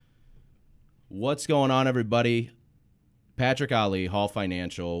What's going on, everybody? Patrick Ali, Hall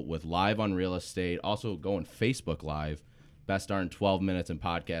Financial, with Live on Real Estate. Also going Facebook Live. Best darn 12 minutes in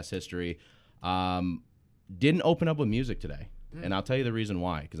podcast history. Didn't open up with music today. And I'll tell you the reason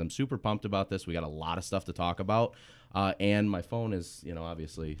why, because I'm super pumped about this. We got a lot of stuff to talk about. And my phone is,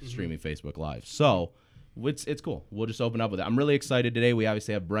 obviously streaming Facebook Live. So it's cool. We'll just open up with it. I'm really excited today. We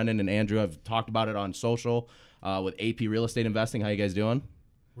obviously have Brendan and Andrew. I've talked about it on social with AP Real Estate Investing. How you guys doing?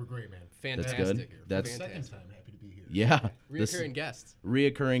 We're great, man. Fantastic. That's good. That's Second time happy to be here. yeah. Reoccurring guests.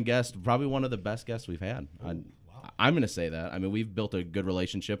 Reoccurring guest, probably one of the best guests we've had. Wow. I'm going to say that. I mean, we've built a good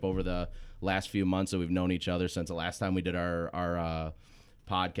relationship over the last few months that we've known each other since the last time we did our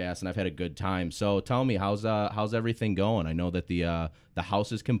podcast, and I've had a good time. So tell me, how's everything going? I know that the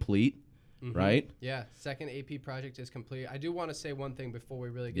house is complete, right? Yeah, second AP project is complete. I do want to say one thing before we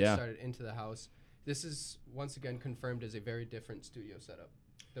really get started into the house. This is, once again, confirmed as a very different studio setup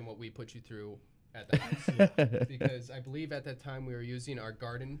than what we put you through at the house. Because I believe at that time we were using our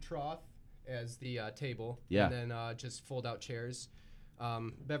garden trough as the table. Yeah. And then just fold out chairs.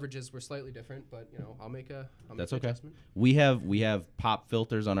 Beverages were slightly different, but I'll make That's an okay. adjustment. We have pop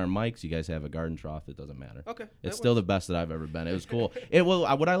filters on our mics. You guys have a garden trough. It doesn't matter. Okay. It's still the best that I've ever been. It was cool.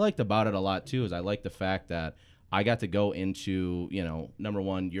 What I liked about it a lot too is I liked the fact that I got to go into, number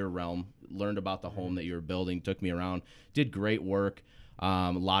one, your realm, learned about the home that you were building, took me around, did great work.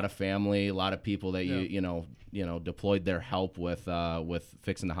 A lot of family, a lot of people that you deployed their help with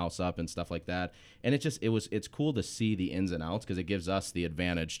fixing the house up and stuff like that. And it's cool to see the ins and outs, because it gives us the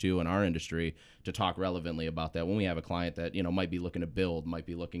advantage too in our industry to talk relevantly about that when we have a client that might be looking to build, might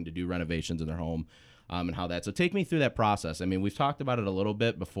be looking to do renovations in their home. And how that. So take me through that process. I mean, we've talked about it a little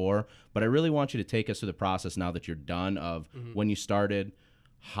bit before, but I really want you to take us through the process now that you're done of when you started.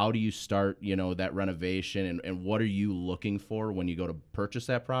 How do you start, that renovation, and what are you looking for when you go to purchase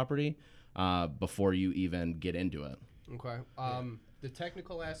that property before you even get into it? Okay. The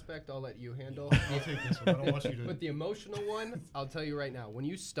technical aspect, I'll let you handle. I'll take this one. I don't want you to. But the emotional one, I'll tell you right now. When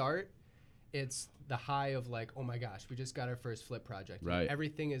you start, it's the high of like, oh my gosh, we just got our first flip project. Right.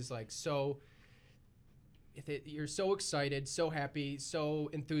 Everything is like so. You're so excited, so happy, so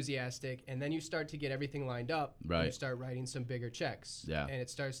enthusiastic, and then you start to get everything lined up. Right. And you start writing some bigger checks. Yeah. And it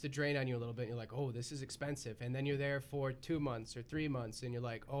starts to drain on you a little bit. And you're like, oh, this is expensive. And then you're there for 2 months or 3 months, and you're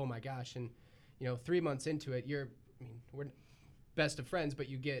like, oh my gosh. And 3 months into it, we're best of friends, but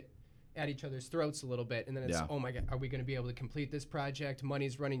you get at each other's throats a little bit, and then it's, oh my God, are we going to be able to complete this project?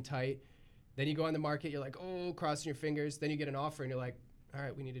 Money's running tight. Then you go on the market, you're like, oh, crossing your fingers. Then you get an offer, and you're like, all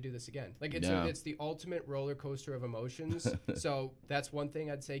right, we need to do this again. Like it's the ultimate roller coaster of emotions. So that's one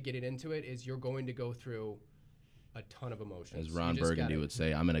thing I'd say getting into it is you're going to go through a ton of emotions. As Ron Burgundy would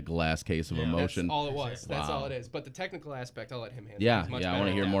say, I'm in a glass case of emotion. That's all it was. Exactly. That's all it is. But the technical aspect, I'll let him handle. Yeah, It's much I better want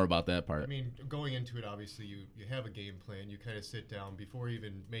to hear than more that. about that part. I mean, going into it, obviously, you have a game plan. You kind of sit down before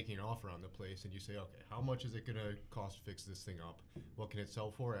even making an offer on the place, and you say, okay, how much is it going to cost to fix this thing up? What can it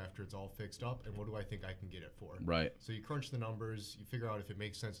sell for after it's all fixed up? And what do I think I can get it for? Right. So you crunch the numbers, you figure out if it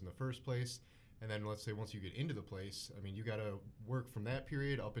makes sense in the first place, and then let's say once you get into the place, I mean, you got to work from that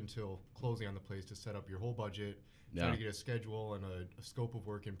period up until closing on the place to set up your whole budget, try to get a schedule and a scope of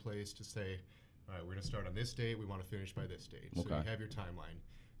work in place to say, all right, we're going to start on this date, we want to finish by this date. So you have your timeline.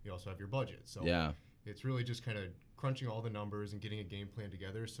 You also have your budget. So it's really just kind of crunching all the numbers and getting a game plan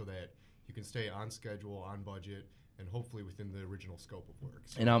together so that you can stay on schedule, on budget, and hopefully within the original scope of work.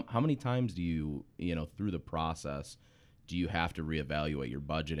 So, and how many times do you, through the process, do you have to reevaluate your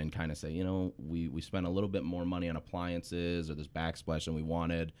budget and kind of say, we spent a little bit more money on appliances or this backsplash than we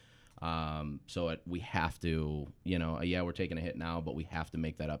wanted? We have to, we're taking a hit now, but we have to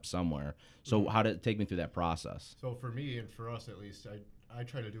make that up somewhere. So how did it take me through that process? So for me, and for us at least, I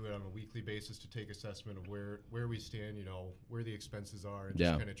try to do it on a weekly basis to take assessment of where we stand, where the expenses are, and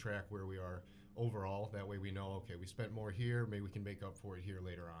just kind of track where we are overall. That way we know, okay, we spent more here, maybe we can make up for it here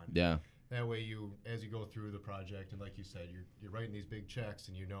later on. Yeah. That way as you go through the project, and like you said, you're writing these big checks,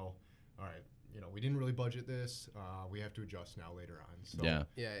 and all right, we didn't really budget this. We have to adjust now later on. So.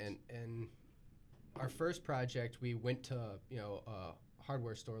 Yeah, and our first project, we went to a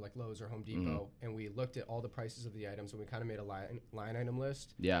hardware store like Lowe's or Home Depot, and we looked at all the prices of the items, and we kind of made a line item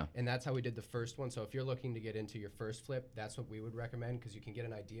list. Yeah. And that's how we did the first one. So if you're looking to get into your first flip, that's what we would recommend, because you can get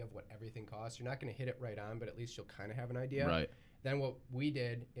an idea of what everything costs. You're not going to hit it right on, but at least you'll kind of have an idea. Right. Then what we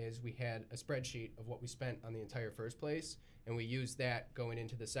did is we had a spreadsheet of what we spent on the entire first place, and we used that going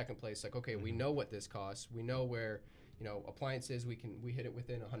into the second place. Like, okay, we know what this costs. We know where, appliances, we hit it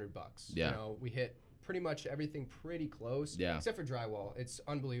within $100. Yeah. We hit pretty much everything pretty close. Yeah. Except for drywall. It's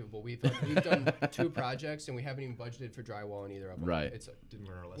unbelievable. We've done 2 projects and we haven't even budgeted for drywall in either of them. Right. Didn't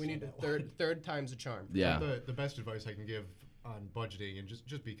learn our lesson. We need on a that third time's a charm. Yeah. The best advice I can give on budgeting and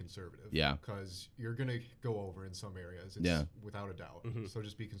just be conservative. Yeah. Because you're gonna go over in some areas. Without a doubt. So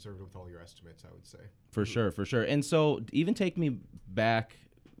just be conservative with all your estimates, I would say. For sure. And so even take me back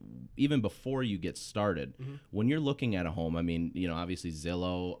even before you get started, when you're looking at a home, I mean, you know, obviously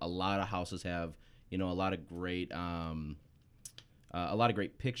Zillow, a lot of houses have, you know, a lot of great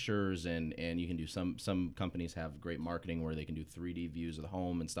pictures, and you can do some companies have great marketing where they can do 3D views of the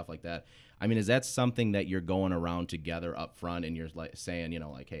home and stuff like that. I mean, is that something that you're going around together up front and you're like saying, you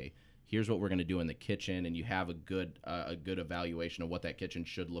know, like, hey, here's what we're going to do in the kitchen, and you have a good evaluation of what that kitchen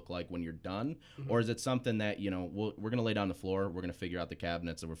should look like when you're done? Or is it something that, you know, we're going to lay down the floor, we're going to figure out the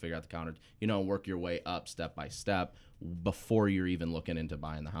cabinets, and we'll figure out the counter, you know, work your way up step by step before you're even looking into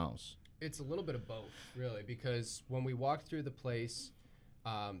buying the house? It's a little bit of both, really, because when we walked through the place,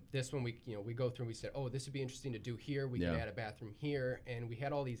 this one we go through and we said, oh, this would be interesting to do here. We could add a bathroom here, and we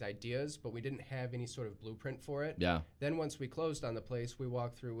had all these ideas, but we didn't have any sort of blueprint for it. Yeah. Then once we closed on the place, we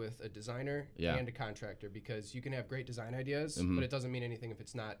walked through with a designer and a contractor, because you can have great design ideas, but it doesn't mean anything if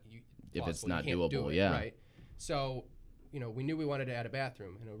it's not doable. Do it, yeah. Right. So, you know, we knew we wanted to add a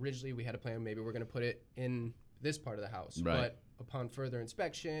bathroom, and originally we had a plan. Maybe we're going to put it in this part of the house, right. But upon further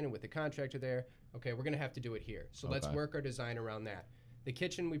inspection and with the contractor there, okay, we're going to have to do it here. So let's work our design around that. The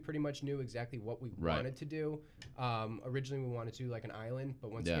kitchen, we pretty much knew exactly what we wanted to do. Originally, we wanted to do like an island,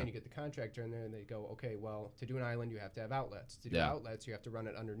 but once again, you get the contractor in there and they go, okay, well, to do an island, you have to have outlets. To do outlets, you have to run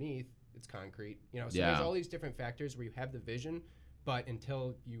it underneath. It's concrete. You know, so there's all these different factors where you have the vision, but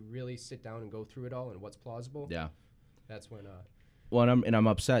until you really sit down and go through it all and what's plausible, that's when... Well, and I'm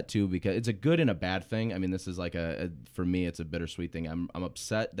upset too, because it's a good and a bad thing. I mean, this is like for me, it's a bittersweet thing. I'm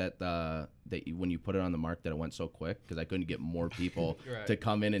upset that when you put it on the market that it went so quick, because I couldn't get more people to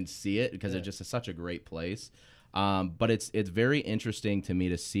come in and see it, because it just is such a great place. But it's very interesting to me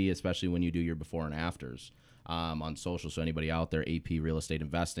to see, especially when you do your before and afters on social. So anybody out there, AP Real Estate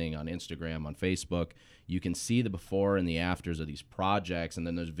Investing on Instagram, on Facebook, you can see the before and the afters of these projects, and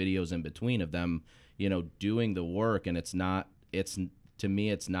then there's videos in between of them, you know, doing the work, and to me,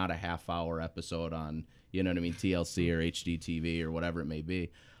 it's not a half-hour episode on, you know what I mean, TLC or HGTV or whatever it may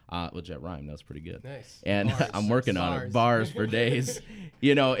be. Which that rhyme, that was pretty good. Nice. And bars. I'm working on it, bars for days.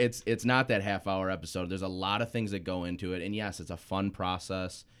 You know, it's not that half-hour episode. There's a lot of things that go into it, and yes, it's a fun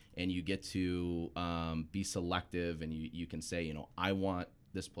process, and you get to be selective, and you can say, you know, I want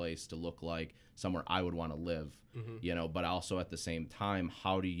this place to look like somewhere I would want to live, you know, but also at the same time,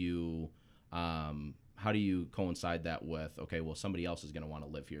 how do you coincide that with, okay, well, somebody else is going to want to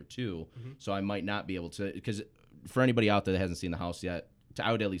live here too, so I might not be able to, because for anybody out there that hasn't seen the house yet,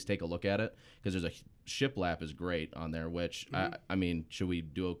 I would at least take a look at it, because there's a shiplap is great on there, which, I mean, should we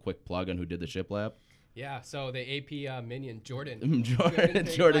do a quick plug on who did the shiplap? Yeah, so the AP minion, Jordan.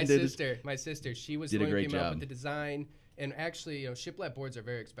 My sister, she was the one who came up with the design, and actually, you know, shiplap boards are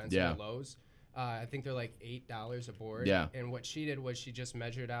very expensive at Lowe's. I think they're like $8 a board. Yeah. And what she did was she just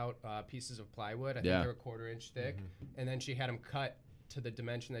measured out pieces of plywood. I think they're a 1/4 inch thick. And then she had them cut to the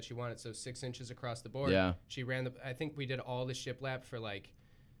dimension that she wanted. So 6 inches across the board. Yeah. She ran I think we did all the shiplap for like,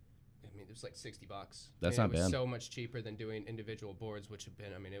 I mean, it was like $60. That's and not bad. It was so much cheaper than doing individual boards, which have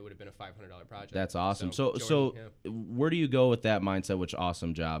been, I mean, it would have been a $500 project. That's awesome. So Jordan, where do you go with that mindset? Which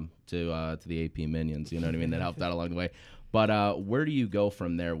awesome job to the AP minions. You know what I mean? That helped out along the way. But where do you go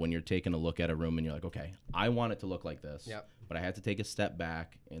from there when you're taking a look at a room and you're like, okay, I want it to look like this, but I have to take a step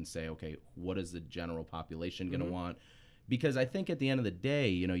back and say, okay, what is the general population going to want? Because I think at the end of the day,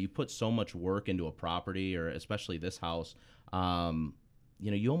 you know, you put so much work into a property, or especially this house, you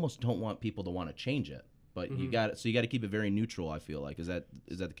know, you almost don't want people to want to change it. But you got to keep it very neutral, I feel like. Is that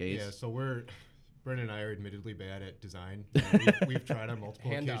the case? Yeah, so Brendan and I are admittedly bad at design. We've tried on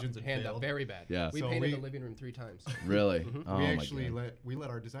multiple occasions and hand failed. up, very bad. Yeah. We painted the living room 3 times. Really? Oh, we actually let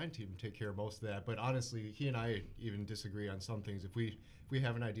our design team take care of most of that. But honestly, he and I even disagree on some things. If we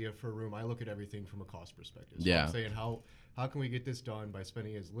have an idea for a room, I look at everything from a cost perspective. So I'm saying how can we get this done by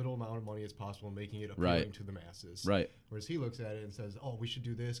spending as little amount of money as possible and making it appealing to the masses. Right. Whereas he looks at it and says, oh, we should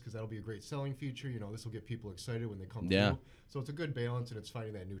do this because that'll be a great selling feature. You know, this will get people excited when they come through. So it's a good balance, and it's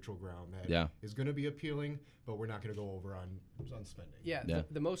finding that neutral ground that is going to be appealing, but we're not going to go over on spending. Yeah.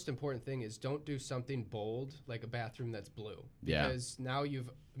 The most important thing is don't do something bold like a bathroom that's blue. Because now you've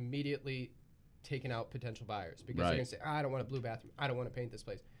immediately taken out potential buyers. Because they're going to say, I don't want a blue bathroom. I don't want to paint this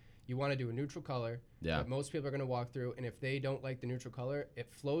place. you want to do a neutral color that most people are going to walk through, and if they don't like the neutral color, it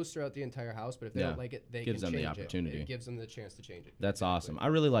flows throughout the entire house, but if they don't like it, they gives can them change the opportunity. it. It gives them the chance to change it. That's awesome. I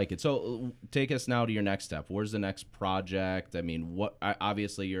really like it. So take us now to your next step. Where's the next project? I mean,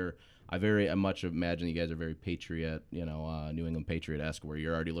 obviously I very much imagine you guys are very Patriot, New England Patriot-esque, where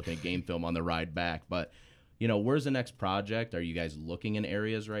you're already looking at game film on the ride back. But, where's the next project? Are you guys looking in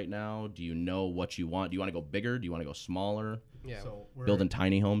areas right now? Do you know what you want? Do you want to go bigger? Do you want to go smaller? Yeah. So we're building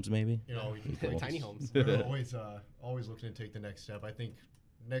tiny homes, maybe? Tiny homes. We're always looking to take the next step. I think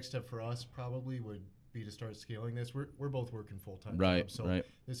next step for us probably would be to start scaling this. We're both working full-time jobs, so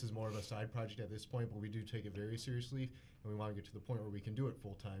this is more of a side project at this point, but we do take it very seriously, and we want to get to the point where we can do it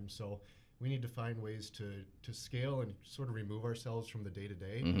full-time. So we need to find ways to scale and sort of remove ourselves from the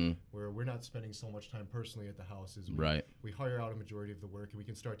day-to-day, where we're not spending so much time personally at the house. We hire out a majority of the work, and we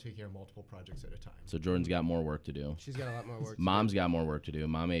can start taking on multiple projects at a time. So Jordan's got more work to do. She's got a lot more work. Mom's got more work to do.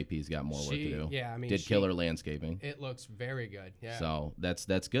 Mom AP's got more work to do. Yeah, I mean, did killer landscaping. It looks very good. Yeah. So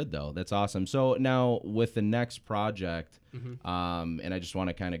that's good though. That's awesome. So now with the next project, and I just want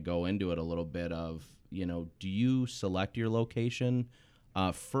to kind of go into it a little bit of, do you select your location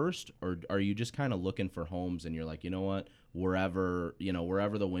first, or are you just kind of looking for homes and you're like, what, wherever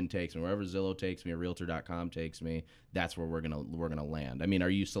the wind takes me, wherever Zillow takes me or Realtor.com takes me, that's where we're gonna land. I mean, are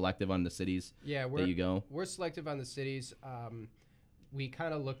you selective on the cities that you go? We're selective on the cities. We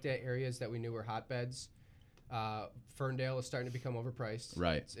kind of looked at areas that we knew were hotbeds. Ferndale is starting to become overpriced.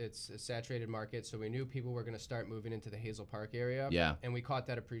 Right. It's a saturated market, so we knew people were going to start moving into the Hazel Park area. Yeah. And we caught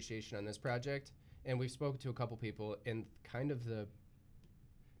that appreciation on this project. And we've spoken to a couple people, and kind of the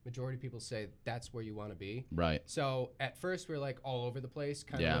majority of people say that's where you want to be. Right. So at first we were like all over the place,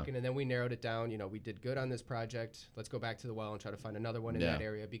 kind of looking, and then we narrowed it down. We did good on this project. Let's go back to the well and try to find another one in that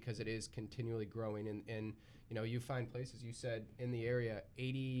area, because it is continually growing. And you find places, you said in the area,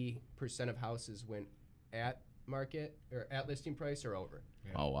 80% of houses went at market or at listing price or over.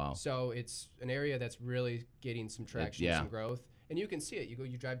 Yeah. Oh, wow. So it's an area that's really getting some traction, some growth. And you can see it.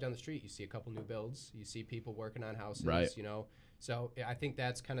 You drive down the street, you see a couple new builds, you see people working on houses, So I think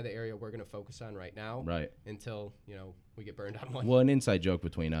that's kind of the area we're going to focus on right now. Right. Until, we get burned on one. Well, an inside joke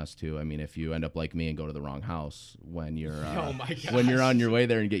between us too. I mean, if you end up like me and go to the wrong house when you're when you're on your way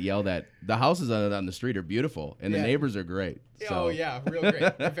there and get yelled at, the houses on the street are beautiful and the neighbors are great. So. Oh yeah, real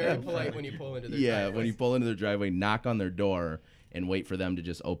great. They're very polite when you pull into their driveway. When you pull into their driveway, knock on their door and wait for them to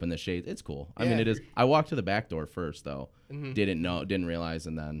just open the shades. It's cool. I mean, it is. I walked to the back door first though. Didn't realize,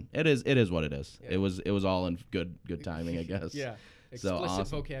 and then it is what it is. Yeah. It was all in good timing, I guess. Yeah. Explicit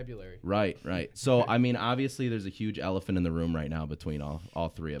vocabulary. Right. So, I mean, obviously, there's a huge elephant in the room right now between all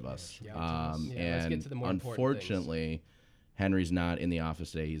three of us. And let's get to the more unfortunately, Henry's not in the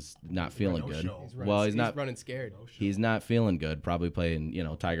office today. He's not feeling good. He's not running scared. He's not feeling good. Probably playing,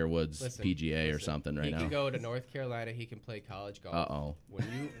 Tiger Woods PGA or something right now. He can go to North Carolina. He can play college golf. Uh-oh.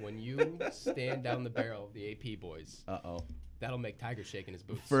 When you stand down the barrel of the AP boys. Uh-oh. That'll make Tiger shake in his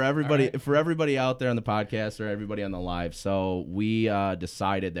boots. For everybody out there on the podcast or everybody on the live, so we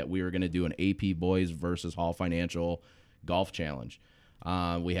decided that we were going to do an AP Boys versus Hall Financial golf challenge.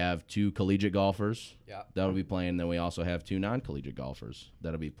 We have 2 collegiate golfers that'll be playing. Then we also have 2 non-collegiate golfers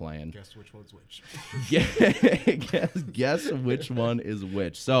that'll be playing. Guess which one's which. Guess which one is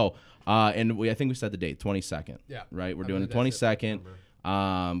which. So, and I think we set the date, 22nd. Yeah. Right? We're doing the 22nd.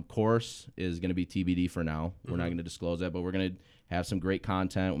 Course is going to be TBD for now. We're not going to disclose that, but we're going to have some great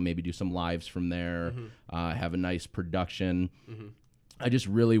content. We'll maybe do some lives from there, have a nice production. I just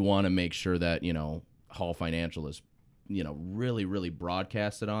really want to make sure that, Hall Financial is, really, really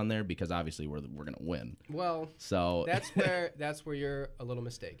broadcasted on there, because obviously we're going to win. Well, so that's where you're a little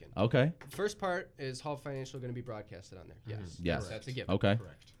mistaken. Okay. The first part is Hall Financial going to be broadcasted on there. Yes. Yes. That's a given. Okay.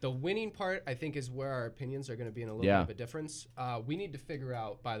 Correct. The winning part, I think, is where our opinions are going to be in a little bit of a difference. We need to figure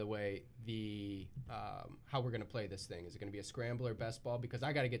out, by the way, the how we're going to play this thing. Is it going to be a scramble or best ball? Because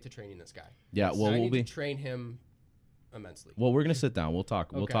I got to get to training this guy. Yeah. Well, I need to train him immensely. Well, we're going to sit down. We'll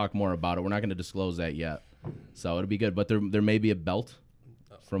talk. We'll talk more about it. We're not going to disclose that yet. So it'll be good. But there may be a belt.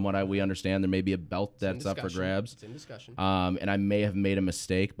 From what we understand, there may be a belt that's up for grabs. It's in discussion. And I may have made a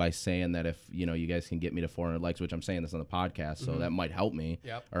mistake by saying that if you guys can get me to 400 likes, which I'm saying this on the podcast, so that might help me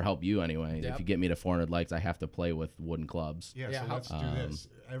or help you anyway. If you get me to 400 likes, I have to play with wooden clubs. So let's do this.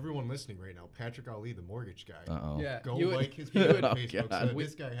 everyone listening right now, Patrick Ali, the mortgage guy. Uh-oh. Yeah. Go you would- like his you page would- on Facebook. God. So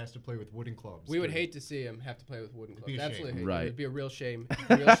this guy has to play with wooden clubs. We would hate to see him have to play with wooden It'd clubs. be a Absolutely shame. hate. Right. It would be a real shame.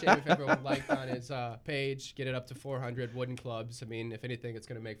 Real shame if everyone liked on his page, get it up to 400 wooden clubs. I mean, if anything, it's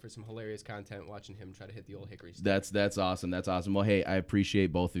going to make for some hilarious content watching him try to hit the old hickory stick. That's awesome. That's awesome. Well, hey, I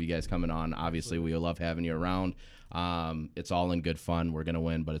appreciate both of you guys coming on. Obviously, we love having you around. It's all in good fun. We're gonna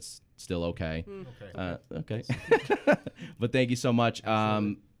win, but it's still okay. Okay. Okay. But thank you so much.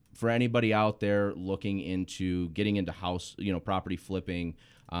 For anybody out there looking into getting into property flipping,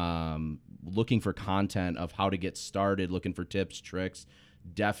 looking for content of how to get started, looking for tips, tricks,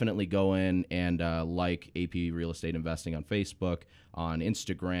 definitely go in and like AP Real Estate Investing on Facebook, on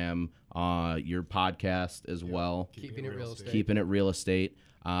Instagram, your podcast as well. Keeping it real estate. Keeping it real estate.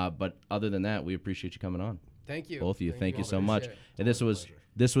 But other than that, we appreciate you coming on. Thank you. Both of you. Thank you so Appreciate much. it. And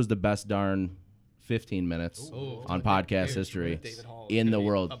this was the best darn 15 minutes Ooh. on podcast history David Hall in is the gonna be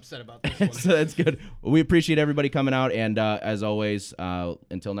world. upset about this one. So that's good. We appreciate everybody coming out. And as always,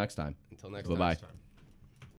 until next time. Until next Bye-bye. time.